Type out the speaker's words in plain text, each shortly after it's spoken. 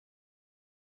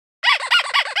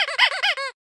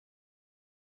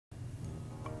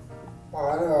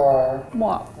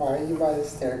What? Why are you by the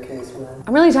staircase room?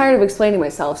 I'm really tired of explaining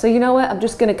myself, so you know what? I'm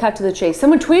just gonna cut to the chase.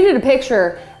 Someone tweeted a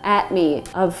picture at me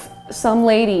of some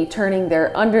lady turning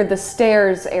their under the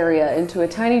stairs area into a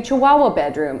tiny chihuahua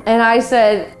bedroom. And I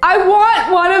said, I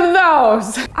want one of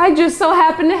those. I just so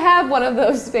happen to have one of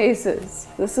those spaces.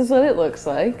 This is what it looks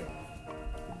like.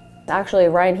 Actually,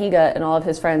 Ryan Higa and all of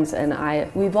his friends and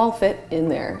we've all fit in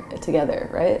there together,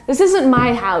 right? This isn't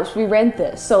my house, we rent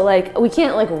this. So like, we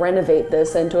can't like renovate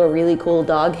this into a really cool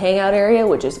dog hangout area,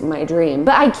 which is my dream.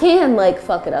 But I can like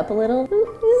fuck it up a little, just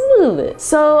a little bit.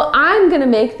 So I'm gonna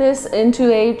make this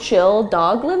into a chill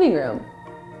dog living room.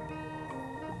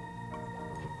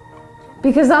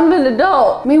 Because I'm an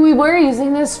adult. I mean, we were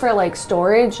using this for like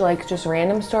storage, like just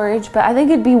random storage, but I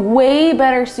think it'd be way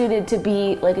better suited to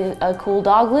be like a cool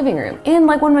dog living room. And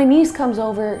like when my niece comes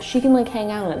over, she can like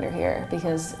hang out under here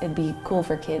because it'd be cool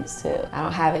for kids too. I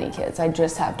don't have any kids, I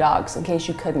just have dogs, in case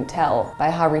you couldn't tell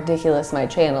by how ridiculous my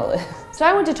channel is. So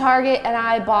I went to Target and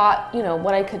I bought, you know,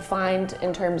 what I could find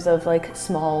in terms of like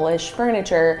smallish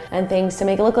furniture and things to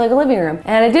make it look like a living room.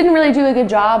 And I didn't really do a good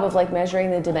job of like measuring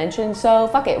the dimensions, so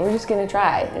fuck it, we're just gonna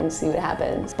try and see what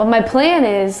happens. But my plan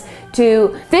is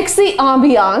to fix the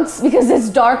ambiance because it's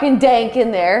dark and dank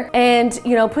in there, and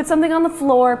you know, put something on the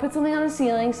floor, put something on the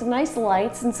ceiling, some nice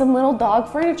lights and some little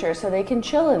dog furniture so they can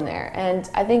chill in there. And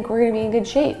I think we're gonna be in good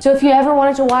shape. So if you ever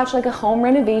wanted to watch like a home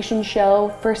renovation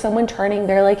show for someone turning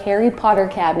their like Harry Potter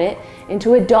cabinet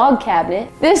into a dog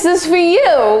cabinet, this is for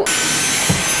you.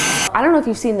 I don't know if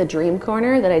you've seen the dream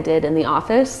corner that I did in the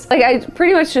office. Like I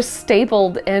pretty much just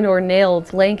stapled and or nailed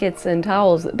blankets and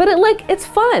towels, but it's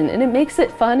fun and it makes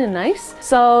it fun and nice.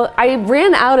 So I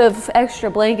ran out of extra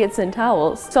blankets and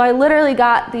towels. So I literally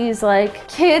got these like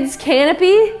kids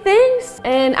canopy things,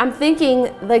 and I'm thinking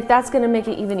like that's gonna make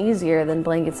it even easier than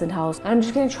blankets and towels. I'm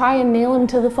just gonna try and nail them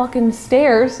to the fucking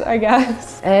stairs, I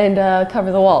guess, and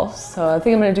cover the walls. So I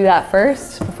think I'm gonna do that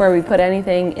first before we put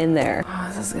anything in there. Oh,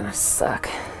 this is gonna suck.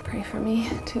 Pray for me,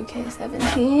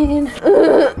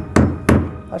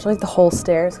 2K17. Watch like the whole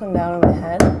stairs come down on my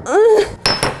head.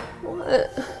 What?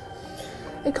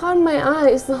 It caught in my eye,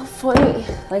 it's not funny.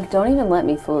 Like, don't even let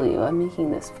me fool you, I'm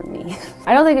making this for me.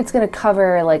 I don't think it's gonna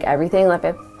cover like everything. Like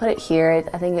if I put it here,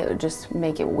 I think it would just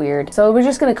make it weird. So we're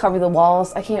just gonna cover the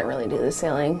walls. I can't really do the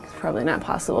ceiling, it's probably not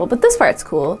possible, but this part's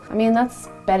cool. I mean, that's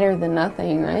better than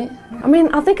nothing, right? I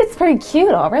mean, I think it's pretty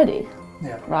cute already.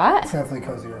 Yeah. Right? It's definitely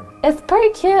cozier. It's pretty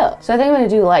cute. So I think I'm gonna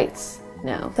do lights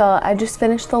now. So I just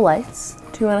finished the lights.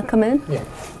 Do you wanna come in? Yeah.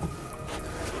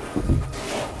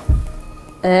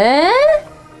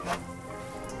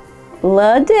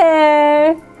 Hello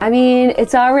there. I mean,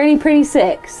 it's already pretty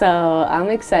sick, so I'm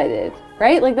excited.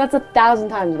 Right? Like that's 1,000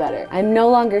 times better. I'm no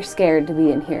longer scared to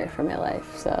be in here for my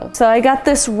life, so I got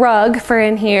this rug for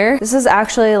in here. This is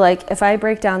actually like, if I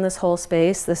break down this whole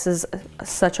space, this is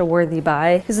such a worthy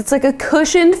buy because it's like a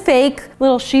cushioned fake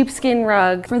little sheepskin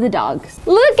rug for the dogs.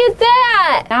 Look at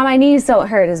that! Now my knees don't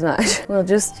hurt as much. We'll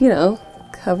just, you know,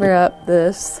 cover up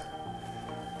this.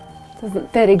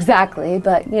 Doesn't fit exactly,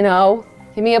 but you know,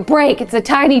 give me a break, it's a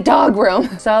tiny dog room.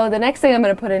 So the next thing I'm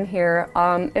gonna put in here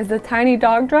is the tiny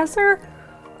dog dresser.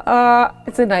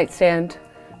 It's a nightstand,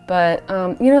 but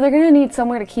you know, they're gonna need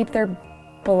somewhere to keep their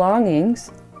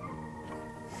belongings.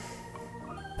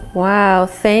 Wow,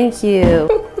 thank you.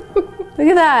 Look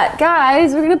at that,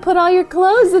 guys, we're gonna put all your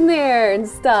clothes in there and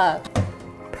stuff.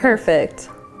 Perfect.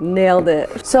 Nailed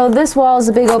it. So this wall is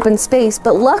a big open space,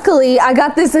 but luckily I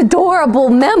got this adorable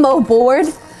memo board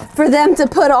for them to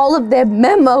put all of their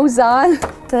memos on.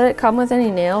 Did it come with any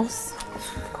nails?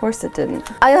 Of course it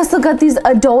didn't. I also got these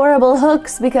adorable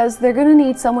hooks because they're gonna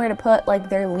need somewhere to put like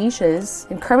their leashes,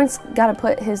 and Kermit's gotta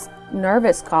put his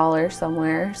nervous collar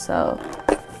somewhere, so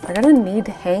they're gonna need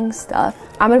to hang stuff.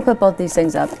 I'm gonna put both these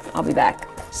things up. I'll be back.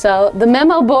 So the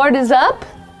memo board is up.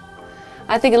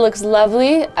 I think it looks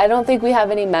lovely. I don't think we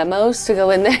have any memos to go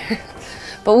in there,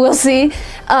 but we'll see.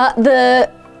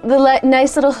 The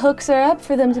nice little hooks are up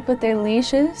for them to put their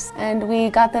leashes, and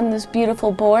we got them this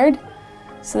beautiful board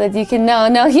so that you can know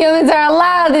no humans are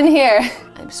allowed in here.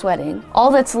 I'm sweating.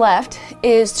 All that's left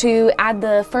is to add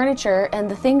the furniture and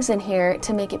the things in here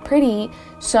to make it pretty.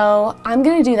 So I'm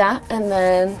gonna do that, and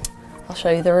then I'll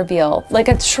show you the reveal. Like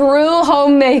a true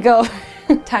home makeover.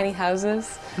 Tiny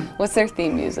houses. What's their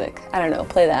theme music? I don't know,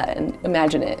 play that and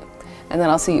imagine it. And then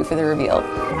I'll see you for the reveal.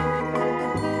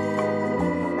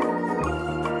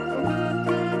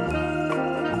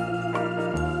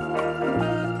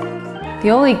 The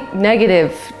only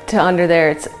negative to under there,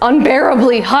 it's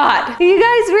unbearably hot. Are you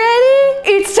guys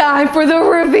ready? It's time for the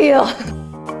reveal.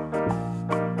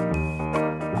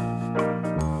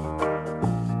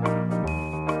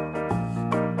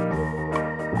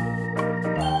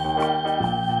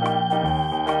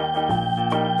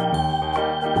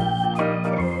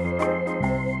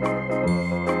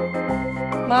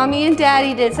 Mommy and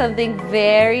Daddy did something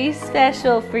very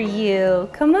special for you.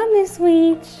 Come on, Miss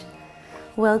Weech.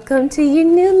 Welcome to your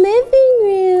new living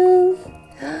room.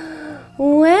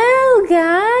 Well,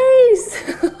 guys,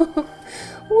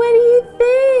 what do you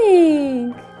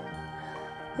think?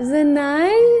 Is it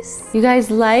nice? You guys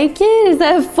like it? Is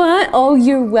that fun? Oh,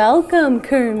 you're welcome,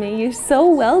 Kermit. You're so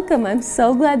welcome. I'm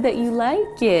so glad that you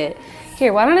like it.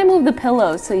 Here, why don't I move the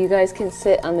pillows so you guys can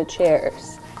sit on the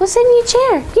chairs? Go sit in your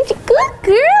chair. Peachy, good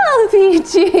girl,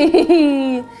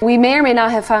 Peachy. We may or may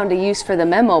not have found a use for the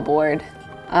memo board.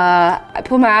 I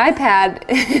put my iPad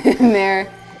in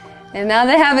there, and now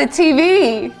they have a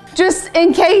TV. Just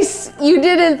in case you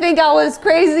didn't think I was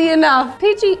crazy enough.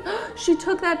 Peachy, she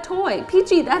took that toy.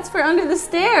 Peachy, that's for under the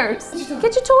stairs.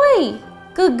 Get your toy.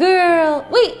 Good girl.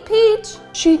 Wait, Peach.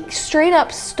 She straight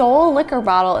up stole a liquor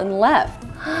bottle and left.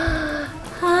 Hi,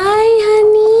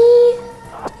 honey.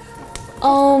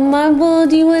 Oh, Marble,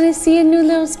 do you want to see a new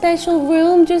little special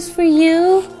room just for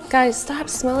you? Guys, stop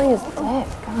smelling his dick.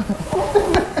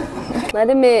 Let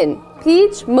him in.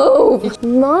 Peach, move.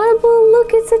 Marble,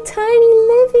 look, it's a tiny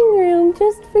living room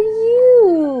just for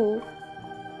you.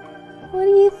 What do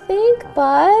you think,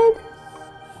 bud?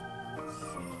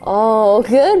 Oh,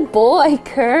 good boy,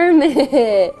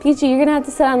 Kermit. Peachy, you're gonna have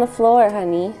to sit on the floor,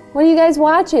 honey. What are you guys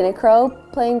watching? A crow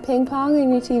playing ping pong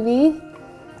on your TV?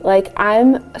 Like,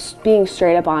 I'm being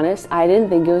straight up honest. I didn't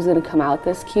think it was gonna come out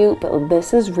this cute, but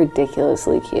this is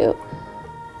ridiculously cute.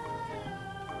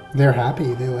 They're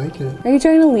happy, they like it. Are you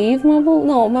trying to leave, Marble?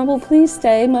 No, Marble, please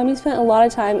stay. Mommy spent a lot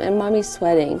of time and Mommy's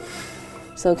sweating.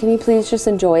 So can you please just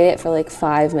enjoy it for like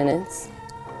 5 minutes?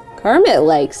 Kermit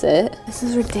likes it. This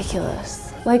is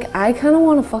ridiculous. Like, I kind of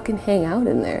want to fucking hang out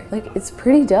in there. Like, it's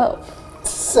pretty dope.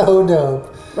 So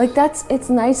dope. Like,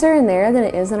 it's nicer in there than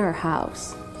it is in our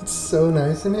house. It's so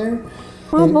nice in here.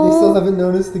 They Marble. still haven't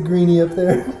noticed the greenie up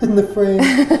there in the frame.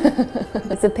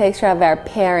 It's a picture of our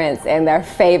parents and their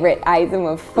favorite item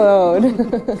of food.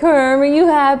 Kerm, are you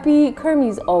happy?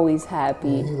 Kermie's always happy.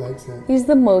 Yeah, he likes it. He's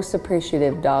the most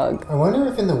appreciative dog. I wonder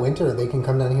if in the winter they can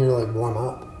come down here to like warm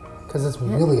up. Because it's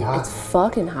really hot. It's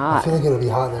fucking hot. I feel like it'll be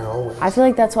hot in there always. I feel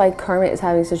like that's why Kermit is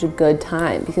having such a good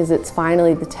time, because it's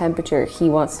finally the temperature he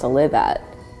wants to live at.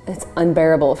 It's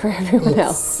unbearable for everyone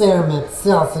else.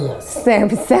 Celsius.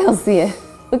 Celsius.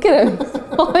 Look at him,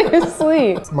 falling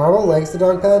asleep. Marble likes the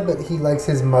dog pad, but he likes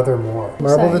his mother more.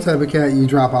 Marble the type of cat you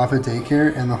drop off at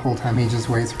daycare, and the whole time he just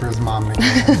waits for his mom to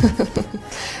get home.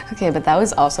 Okay, but that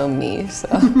was also me, so.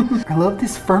 I love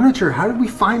this furniture. How did we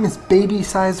find this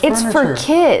baby-sized furniture? It's for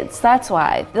kids, that's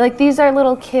why. Like, these are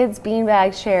little kids'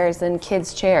 beanbag chairs and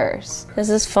kids' chairs. This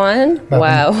is fun?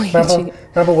 Wow.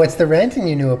 Marble, what's the rent in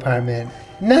your new apartment?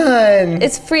 None.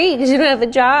 It's free because you don't have a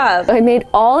job. I made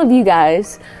all of you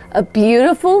guys a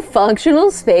beautiful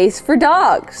functional space for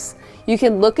dogs. You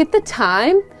can look at the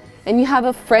time, and you have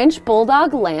a French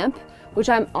bulldog lamp, which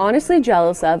I'm honestly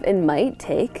jealous of and might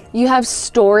take. You have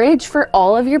storage for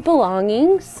all of your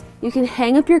belongings. You can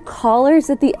hang up your collars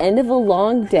at the end of a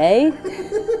long day.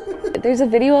 There's a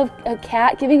video of a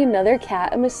cat giving another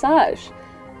cat a massage.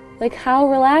 Like,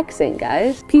 how relaxing,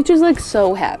 guys. Peach is like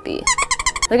so happy.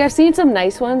 Like, I've seen some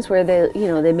nice ones where they, you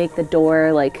know, they make the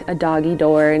door like a doggy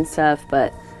door and stuff,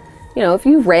 but you know, if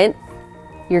you rent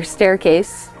your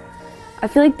staircase, I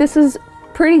feel like this is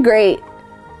pretty great.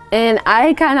 And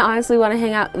I kind of honestly want to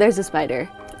hang out. There's a spider.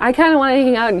 I kind of want to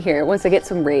hang out in here once I get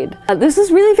some raid. This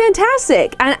is really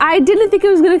fantastic. And I didn't think it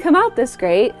was going to come out this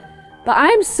great, but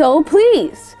I'm so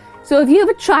pleased. So if you have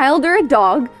a child or a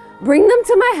dog, bring them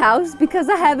to my house because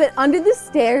I have it under the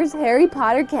stairs Harry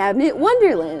Potter cabinet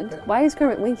wonderland. Why is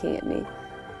Kermit winking at me?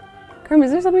 Kermit,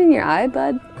 is there something in your eye,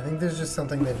 bud? I think there's just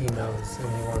something that he knows and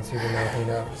he wants you to know he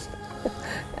knows.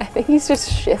 I think he's just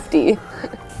shifty.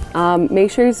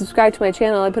 Make sure you subscribe to my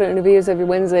channel. I put out new videos every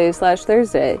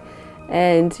Wednesday/Thursday.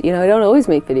 And you know, I don't always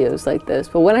make videos like this,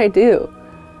 but when I do.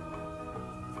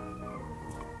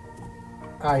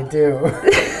 I do.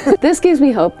 This gives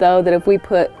me hope though, that if we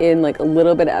put in like a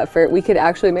little bit of effort, we could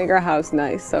actually make our house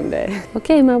nice someday.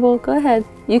 Okay, Marble, go ahead.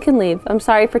 You can leave. I'm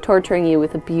sorry for torturing you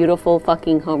with a beautiful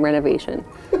fucking home renovation.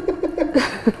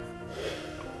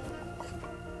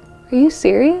 Are you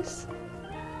serious?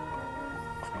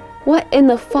 What in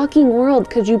the fucking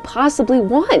world could you possibly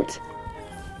want?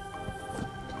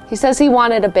 He says he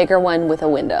wanted a bigger one with a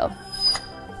window.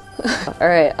 All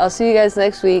right, I'll see you guys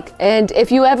next week. And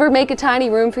if you ever make a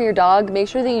tiny room for your dog, make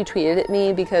sure that you tweet it at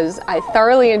me because I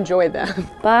thoroughly enjoy them.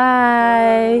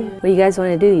 Bye. What do you guys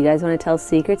want to do? You guys want to tell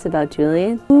secrets about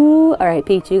Julian? Ooh, all right,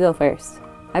 Peach, you go first.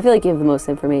 I feel like you have the most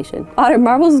information. Otter,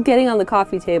 Marble's getting on the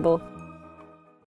coffee table.